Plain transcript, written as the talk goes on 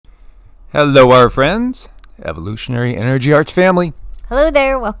Hello, our friends, Evolutionary Energy Arts family. Hello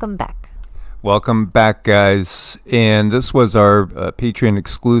there, welcome back. Welcome back, guys. And this was our Patreon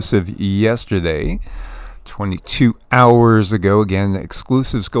exclusive yesterday, 22 hours ago. Again,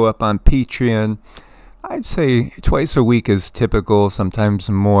 exclusives go up on Patreon. I'd say twice a week is typical, sometimes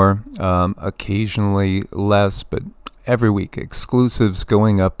more, occasionally less, but every week. Exclusives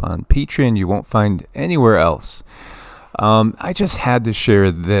going up on Patreon you won't find anywhere else. I just had to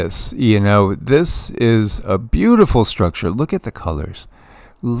share this. This is a beautiful structure. Look at the colors.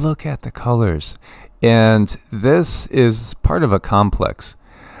 Look at the colors. And this is part of a complex.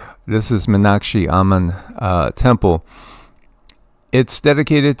 This is Meenakshi Amman Temple. It's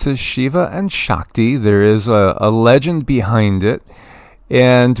dedicated to Shiva and Shakti. There is a legend behind it.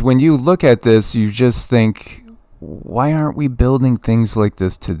 And when you look at this, you just think, why aren't we building things like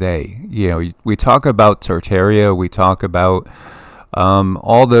this today? We talk about Tartaria, we talk about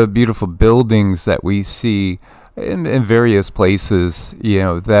all the beautiful buildings that we see in various places,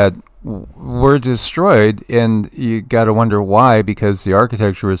 that were destroyed, and you got to wonder why, because the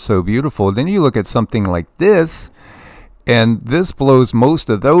architecture is so beautiful. Then you look at something like this, and this blows most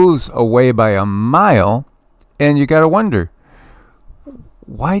of those away by a mile, and you got to wonder,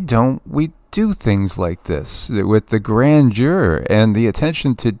 why don't we do things like this with the grandeur and the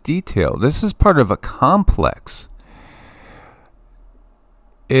attention to detail? This is part of a complex.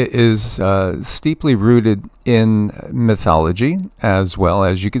 It is steeply rooted in mythology as well.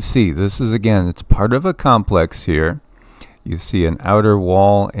 As you can see, this is, again, it's part of a complex here. You see an outer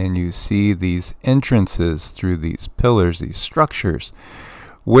wall, and you see these entrances through these pillars, these structures,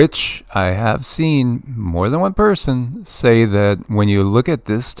 which I have seen more than one person say that when you look at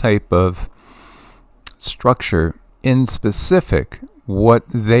this type of structure in specific, what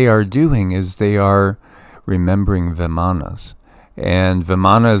they are doing is they are remembering Vimanas. And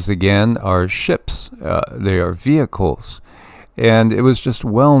Vimanas, again, are ships. They are vehicles. And it was just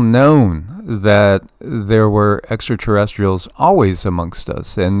well known that there were extraterrestrials always amongst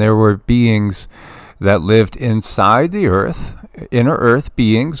us. And there were beings that lived inside the earth, inner earth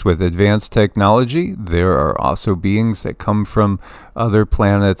beings with advanced technology. There are also beings that come from other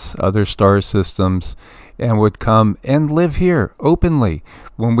planets, other star systems, and would come and live here openly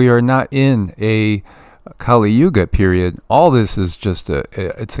when we are not in a Kali Yuga period. All this is just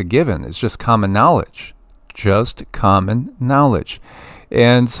it's a given. It's just common knowledge. Just common knowledge.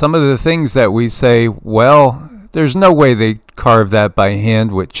 And some of the things that we say, well, there's no way they carved that by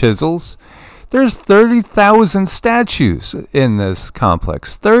hand with chisels. There's 30,000 statues in this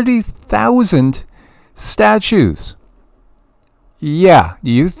complex. 30,000 statues. Yeah,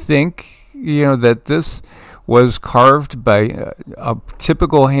 you think, that this was carved by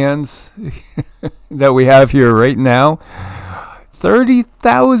typical hands that we have here right now?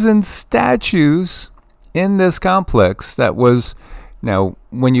 30,000 statues in this complex that was... Now,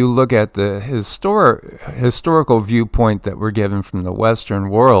 when you look at the historical viewpoint that we're given from the Western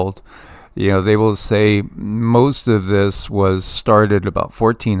world, they will say most of this was started about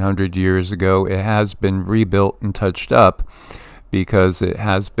 1,400 years ago. It has been rebuilt and touched up because it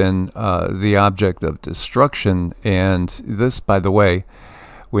has been the object of destruction. And this, by the way,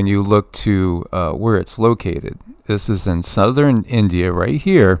 when you look to where it's located, this is in southern India right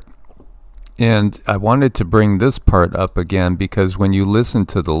here. And I wanted to bring this part up again because when you listen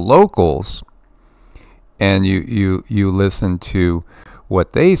to the locals and you listen to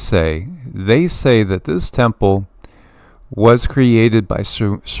what they say that this temple was created by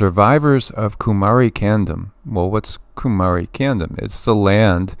survivors of Kumari Kingdom. Well, what's Kumari Kingdom? It's the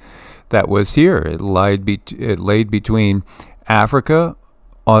land that was here. It laid between Africa,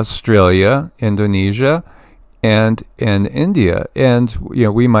 Australia, Indonesia, and in India. And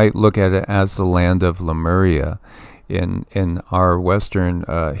we might look at it as the land of Lemuria in our Western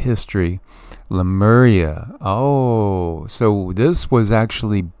history. Lemuria. Oh, so this was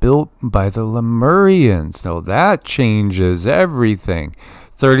actually built by the Lemurians. So that changes everything.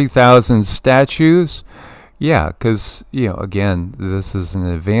 30,000 statues. Yeah, because, again, this is an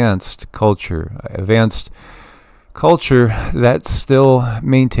advanced culture that still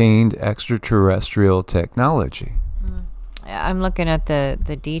maintained extraterrestrial technology. I'm looking at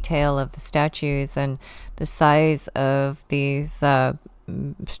the detail of the statues and the size of these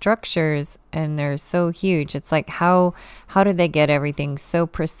structures, and they're so huge. It's like, how do they get everything so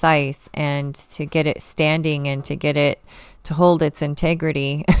precise, and to get it standing and to get it to hold its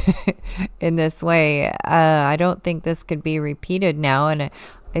integrity in this way? I don't think this could be repeated now. And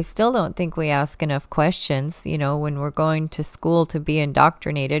I still don't think we ask enough questions. You know, when we're going to school to be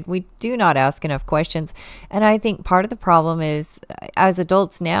indoctrinated, we do not ask enough questions. And I think part of the problem is, as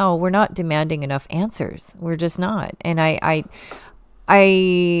adults now, we're not demanding enough answers. We're just not. And I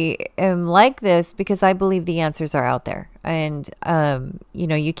am like this because I believe the answers are out there. And, you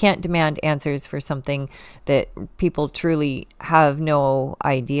know, you can't demand answers for something that people truly have no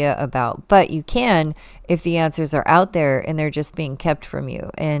idea about. But you can if the answers are out there and they're just being kept from you.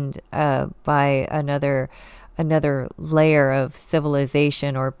 And by another layer of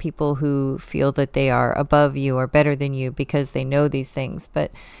civilization, or people who feel that they are above you or better than you because they know these things.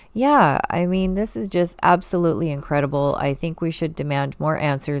 But yeah, I mean, this is just absolutely incredible. I think we should demand more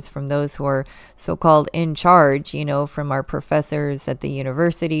answers from those who are so-called in charge, you know, from our professors at the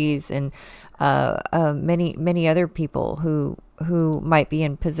universities and many other people who might be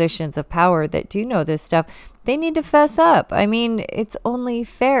in positions of power that do know this stuff. They need to fess up. I mean, it's only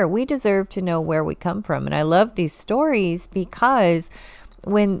fair. We deserve to know where we come from. And I love these stories because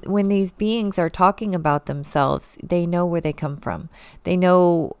when these beings are talking about themselves, they know where they come from. They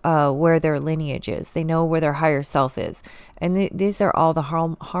know where their lineage is. They know where their higher self is. And these are all the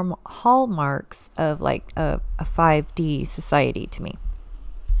hallmarks of like a 5D society to me.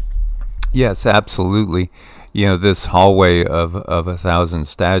 Yes, absolutely. You know, this hallway of 1,000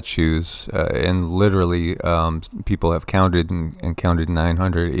 statues, and literally people have counted and counted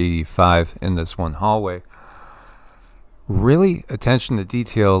 985 in this one hallway. Really attention to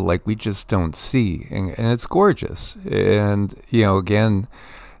detail like we just don't see, and it's gorgeous. And, you know, again,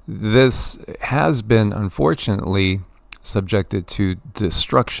 this has been unfortunately subjected to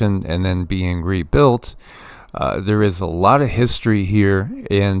destruction and then being rebuilt. There is a lot of history here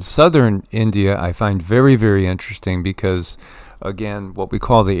in southern India. I find very, very interesting because, again, what we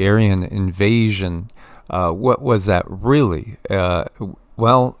call the Aryan invasion, what was that really?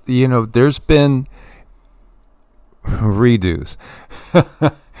 Well, you know, there's been redos.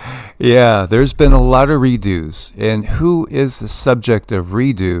 Yeah, there's been a lot of redos. And who is the subject of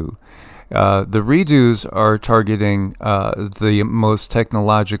redo? The redos are targeting the most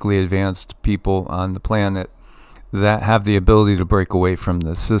technologically advanced people on the planet that have the ability to break away from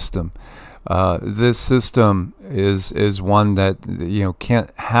the system. This system is one that, you know,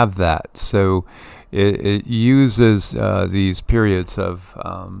 can't have that. So it uses these periods of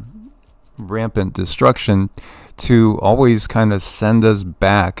rampant destruction to always kind of send us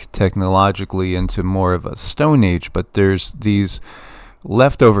back technologically into more of a Stone Age. But there's these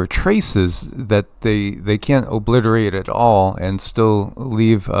leftover traces that they can't obliterate at all and still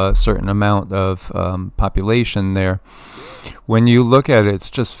leave a certain amount of population there. When you look at it, it's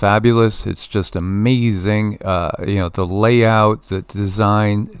just fabulous. It's just amazing. You know, the layout, the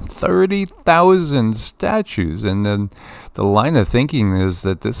design, 30,000 statues. And then the line of thinking is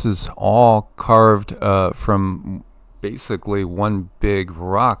that this is all carved from basically one big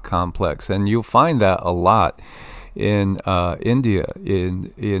rock complex. And you'll find that a lot in India,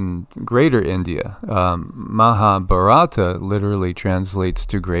 in Greater India. Mahabharata literally translates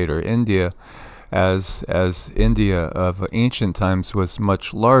to Greater India, as India of ancient times was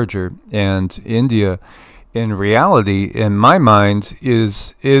much larger. And India, in reality, in my mind,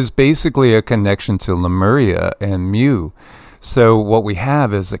 is basically a connection to Lemuria and Mu. So what we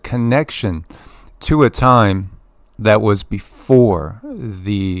have is a connection to a time that was before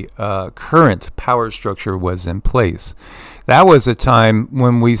the current power structure was in place. That was a time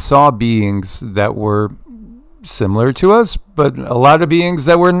when we saw beings that were similar to us, but a lot of beings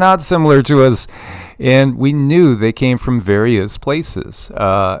that were not similar to us, and we knew they came from various places.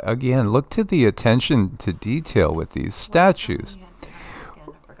 Again, look to the attention to detail with these statues.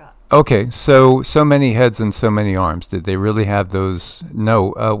 Okay, so many heads and so many arms. Did they really have those? No.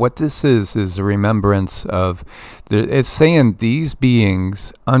 What this is a remembrance of, it's saying these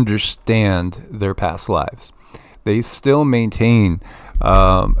beings understand their past lives. They still maintain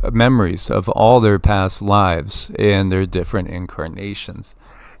memories of all their past lives and their different incarnations.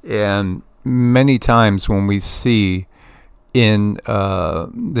 And many times when we see in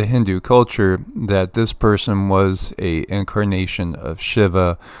the Hindu culture that this person was a incarnation of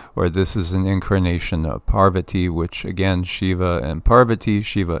Shiva, or this is an incarnation of Parvati, which again, Shiva and Parvati,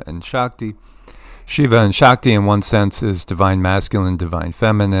 Shiva and Shakti. Shiva and Shakti in one sense is divine masculine, divine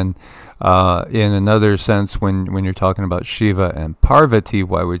feminine. In another sense, when you're talking about Shiva and Parvati,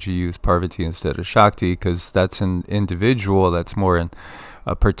 why would you use Parvati instead of Shakti? Because that's an individual, that's more in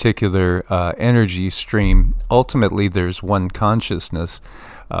a particular energy stream. Ultimately, there's one consciousness,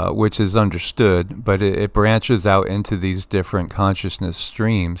 which is understood, but it branches out into these different consciousness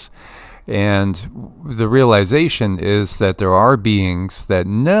streams. And the realization is that there are beings that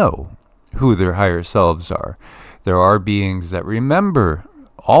know who their higher selves are. There are beings that remember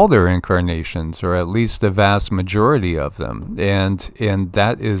all their incarnations, or at least a vast majority of them. And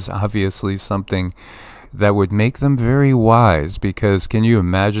that is obviously something that would make them very wise, because can you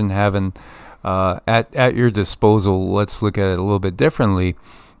imagine having at your disposal, let's look at it a little bit differently,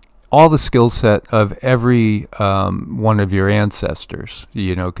 all the skill set of every one of your ancestors,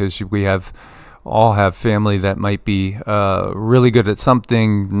 you know, because we all have family that might be really good at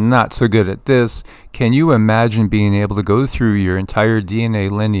something, not so good at this. Can you imagine being able to go through your entire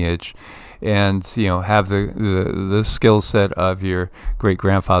DNA lineage and, you know, have the skill set of your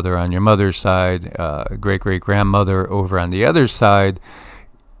great-grandfather on your mother's side, great-great-grandmother over on the other side?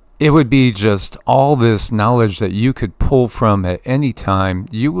 It would be just all this knowledge that you could pull from at any time.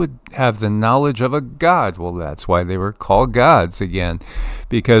 You would have the knowledge of a god. Well, that's why they were called gods again,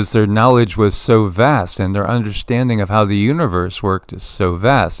 because their knowledge was so vast and their understanding of how the universe worked is so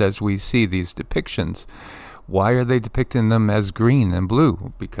vast. As we see these depictions, why are they depicting them as green and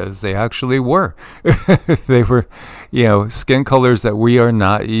blue? Because they actually were. They were, you know, skin colors that we are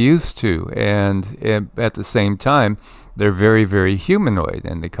not used to. And at the same time, they're very, very humanoid,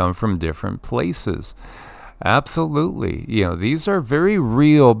 and they come from different places. Absolutely. You know, these are very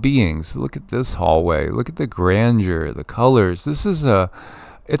real beings. Look at this hallway. Look at the grandeur, the colors. This is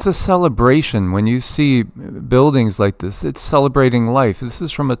it's a celebration. When you see buildings like this, it's celebrating life. This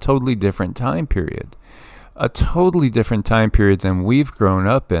is from a totally different time period. A totally different time period than we've grown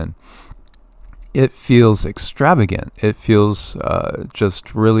up in. It feels extravagant. It feels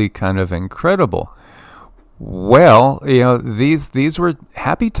just really kind of incredible. Well, you know, these were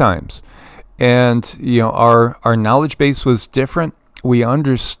happy times, and you know, our knowledge base was different. We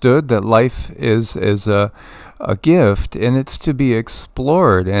understood that life is a gift, and it's to be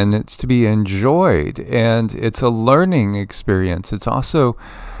explored, and it's to be enjoyed, and it's a learning experience. It's also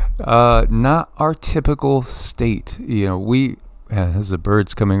not our typical state. You know, there's the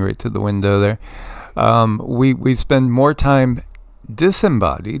birds coming right to the window there. We spend more time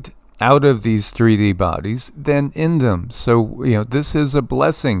disembodied, out of these 3D bodies, than in them. So, you know, this is a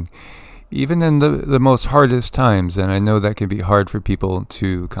blessing, even in the most hardest times. And I know that can be hard for people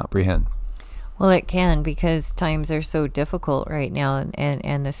to comprehend. Well, it can, because times are so difficult right now,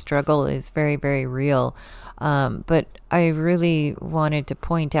 and the struggle is very, very real. But I really wanted to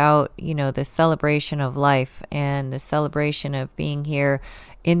point out, you know, the celebration of life and the celebration of being here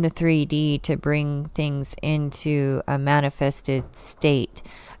in the 3D to bring things into a manifested state.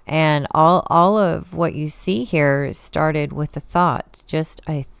 And all of what you see here started with a thought, just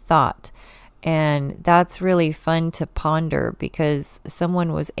a thought. And that's really fun to ponder, because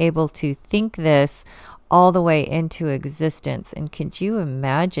someone was able to think this all the way into existence. And could you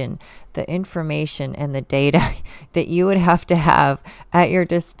imagine the information and the data that you would have to have at your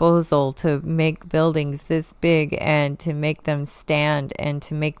disposal to make buildings this big, and to make them stand, and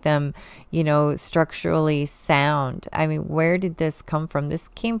to make them, you know, structurally sound? I mean, where did this come from? This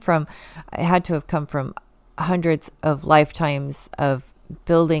came from, it had to have come from hundreds of lifetimes of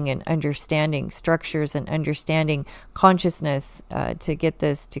building and understanding structures and understanding consciousness to get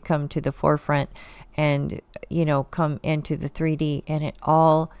this to come to the forefront and, you know, come into the 3D. And it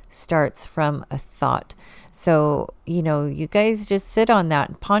all starts from a thought. So, you know, you guys just sit on that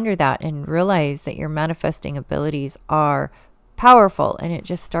and ponder that and realize that your manifesting abilities are powerful, and it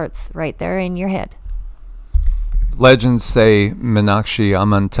just starts right there in your head. Legends say Meenakshi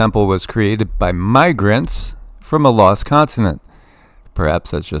Amman Temple was created by migrants from a lost continent.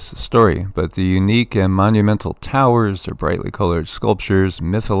 Perhaps that's just a story, but the unique and monumental towers, their brightly colored sculptures,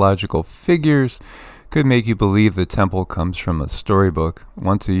 mythological figures, could make you believe the temple comes from a storybook.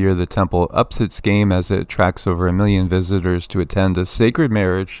 Once a year, the temple ups its game as it attracts over 1 million visitors to attend a sacred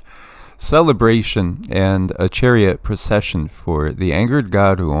marriage celebration and a chariot procession for the angered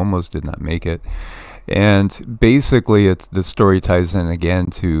god who almost did not make it. And basically, the story ties in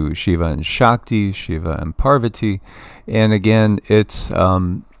again to Shiva and Shakti, Shiva and Parvati. And again, it's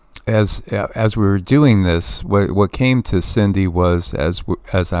as we were doing this, what came to Cindy was,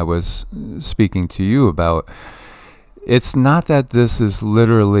 as I was speaking to you about, it's not that this is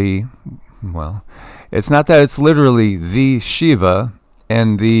literally, well, it's not that it's literally the Shiva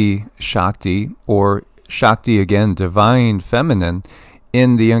and the Shakti, or Shakti again, divine feminine,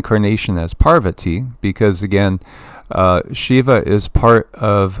 in the incarnation as Parvati, because again, Shiva is part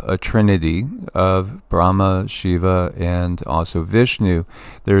of a trinity of Brahma, Shiva, and also Vishnu.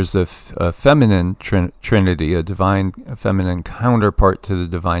 There's a feminine trinity, a divine feminine counterpart to the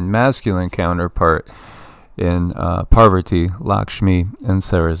divine masculine counterpart. in Parvati, Lakshmi, and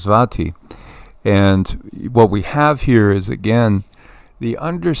Sarasvati. And what we have here is, again, the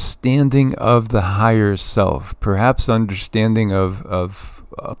understanding of the higher self, perhaps understanding of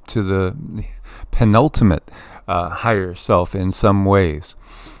up to the penultimate higher self in some ways.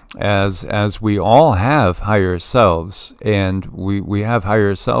 As we all have higher selves, and we have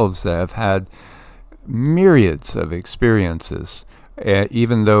higher selves that have had myriads of experiences,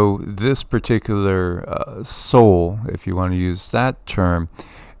 even though this particular soul, if you want to use that term,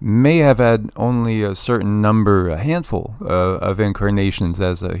 may have had only a certain number, a handful of incarnations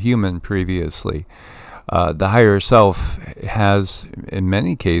as a human previously. The higher self has, in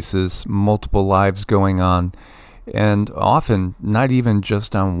many cases, multiple lives going on, and often not even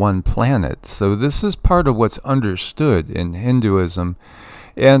just on one planet. So this is part of what's understood in Hinduism.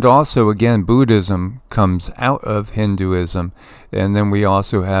 And also, again, Buddhism comes out of Hinduism. And then we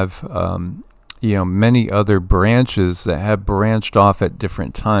also have many other branches that have branched off at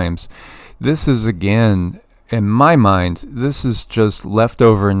different times. This is, again, in my mind, this is just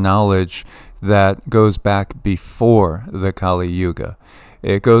leftover knowledge that goes back before the Kali Yuga.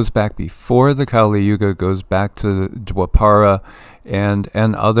 It goes back before the Kali Yuga, goes back to Dwapara and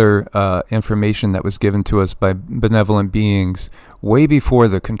other information that was given to us by benevolent beings way before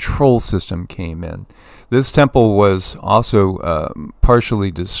the control system came in. This temple was also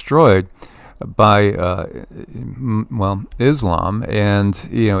partially destroyed by Islam, and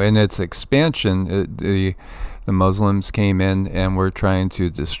in its expansion, the Muslims came in and were trying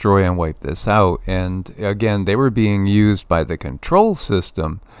to destroy and wipe this out. And again, they were being used by the control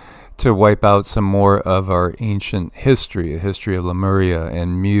system to wipe out some more of our ancient history, a history of Lemuria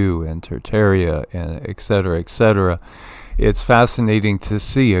and Mu and Tartaria, and et cetera, et cetera. It's fascinating to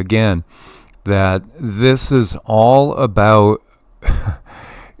see, again, that this is all about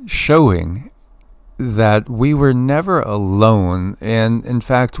showing that we were never alone, and in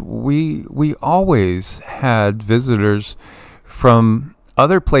fact we always had visitors from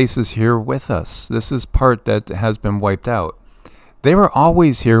other places here with us. This is part that has been wiped out. They were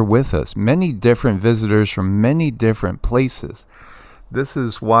always here with us, many different visitors from many different places. This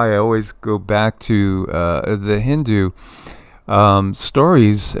is why I always go back to the Hindu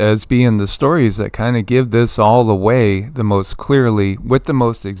stories as being the stories that kind of give this all away the most clearly with the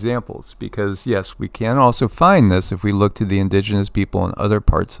most examples. Because yes, we can also find this if we look to the indigenous people in other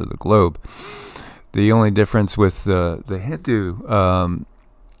parts of the globe. The only difference with the Hindu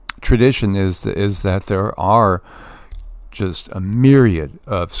tradition is that there are just a myriad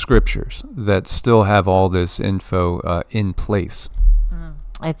of scriptures that still have all this info in place.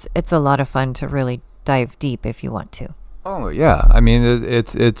 It's a lot of fun to really dive deep if you want to. Oh yeah, I mean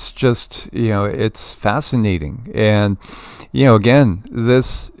it's just it's fascinating, and again,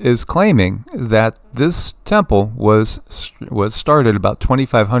 this is claiming that this temple was started about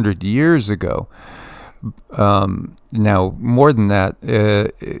 2,500 years ago. Now more than that,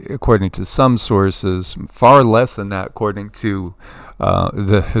 according to some sources, far less than that, according to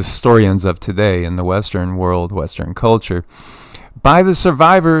the historians of today in the Western world, Western culture, by the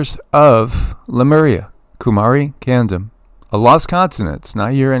survivors of Lemuria. Kumari Kandam, a lost continent. It's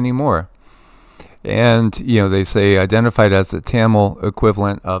not here anymore. And, they say identified as the Tamil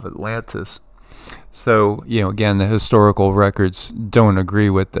equivalent of Atlantis. So, again, the historical records don't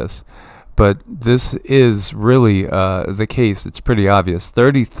agree with this. But this is really the case. It's pretty obvious.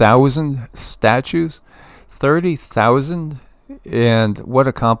 30,000 statues. 30,000. And what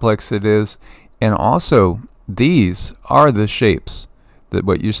a complex it is. And also, these are the shapes that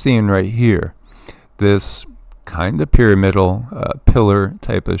what you're seeing right here. This kind of pyramidal pillar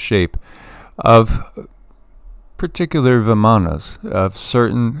type of shape of particular vimanas, of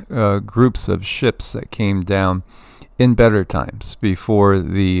certain groups of ships that came down in better times before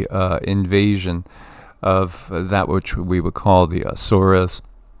the invasion of that which we would call the Asuras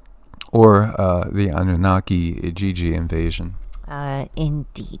or the Anunnaki Ijiji invasion.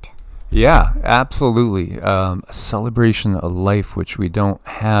 Indeed. Yeah, absolutely. A celebration of life, which we don't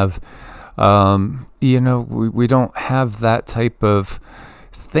have. We don't have that type of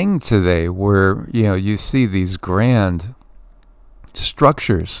thing today where, you see these grand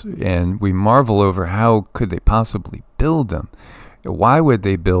structures and we marvel over how could they possibly build them? Why would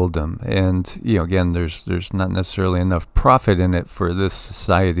they build them? And, again, there's not necessarily enough profit in it for this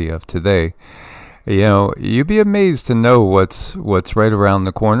society of today. You'd be amazed to know what's right around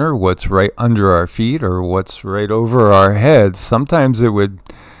the corner, what's right under our feet, or what's right over our heads. Sometimes it would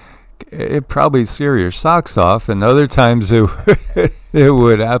it probably scare your socks off, and other times it it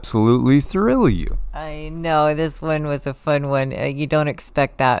would absolutely thrill you. I know this one was a fun one. You don't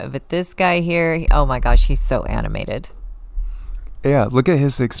expect that, but this guy here, oh my gosh, he's so animated. Yeah, look at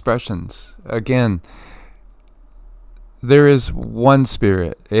his expressions. Again, there is one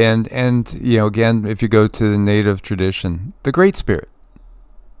spirit, and you know, again, if you go to the native tradition, the Great Spirit.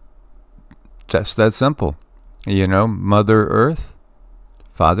 Just that simple. You know, Mother Earth,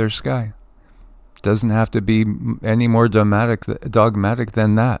 Father Sky. Doesn't have to be any more dogmatic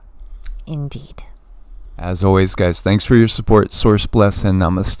than that. Indeed. As always, guys, thanks for your support. Source bless and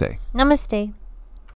namaste. Namaste.